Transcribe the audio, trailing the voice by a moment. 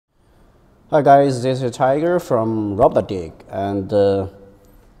Hi guys, this is Tiger from RobotDigg, and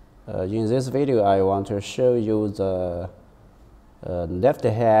in this video I want to show you the left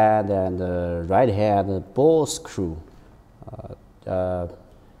head and right head ball screw.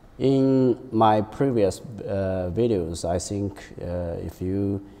 In my previous videos, I think if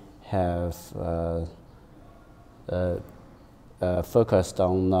you have focused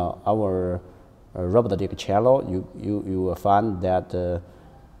on our RobotDigg channel, you will find that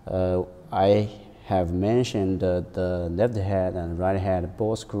I have mentioned the left head and right head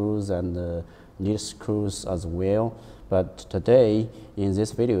ball screws and lead screws as well. But today, in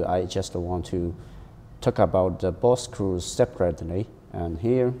this video, I just want to talk about the ball screws separately. And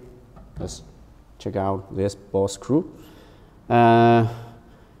here, let's check out this ball screw. As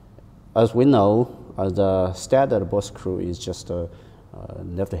we know, the standard ball screw is just a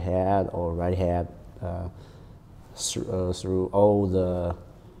left head or right head through all the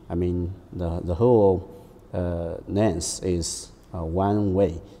the whole length is one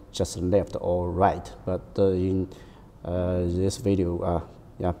way, just left or right. But in this video,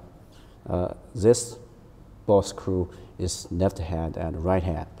 this ball screw is left head and right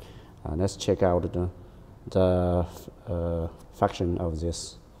head. Let's check out the function of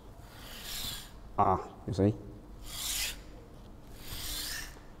this. You see?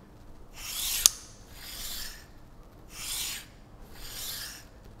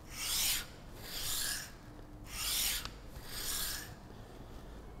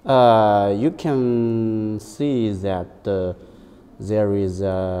 You can see that there is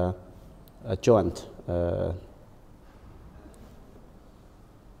a joint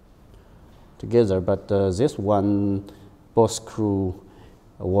together, but this one ball screw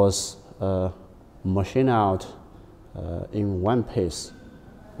was machined out in one piece.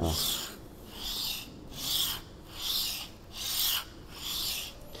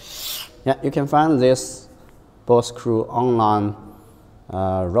 Yeah, you can find this ball screw online.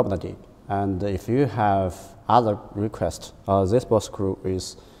 RobotDigg, and if you have other requests, this ball screw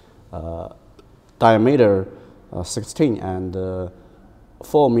is diameter 16 and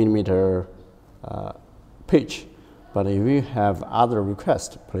 4mm pitch. But if you have other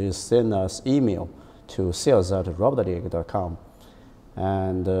requests, please send us email to sales@robotdigg.com,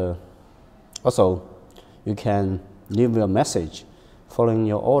 and also you can leave a message following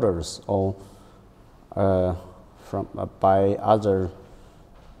your orders or by other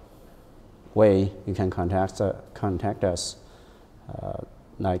way you can contact us,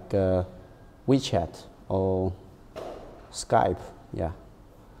 like WeChat or Skype. Yeah.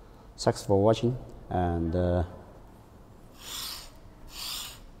 Thanks for watching, and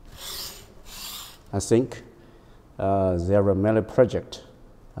I think there are many projects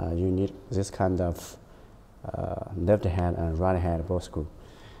you need this kind of left hand and right hand ball screw,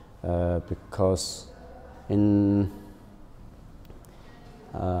 because in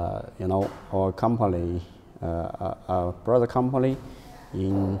our company, our brother company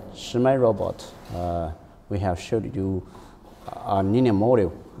in Shimei Robot, we have showed you a linear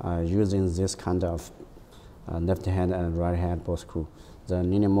model using this kind of left hand and right hand ball screw. The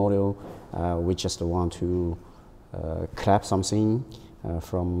linear model, we just want to clamp something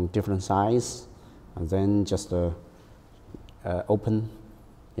from different size and then just open.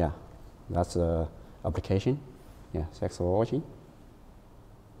 Yeah, that's the application. Yeah, thanks for watching.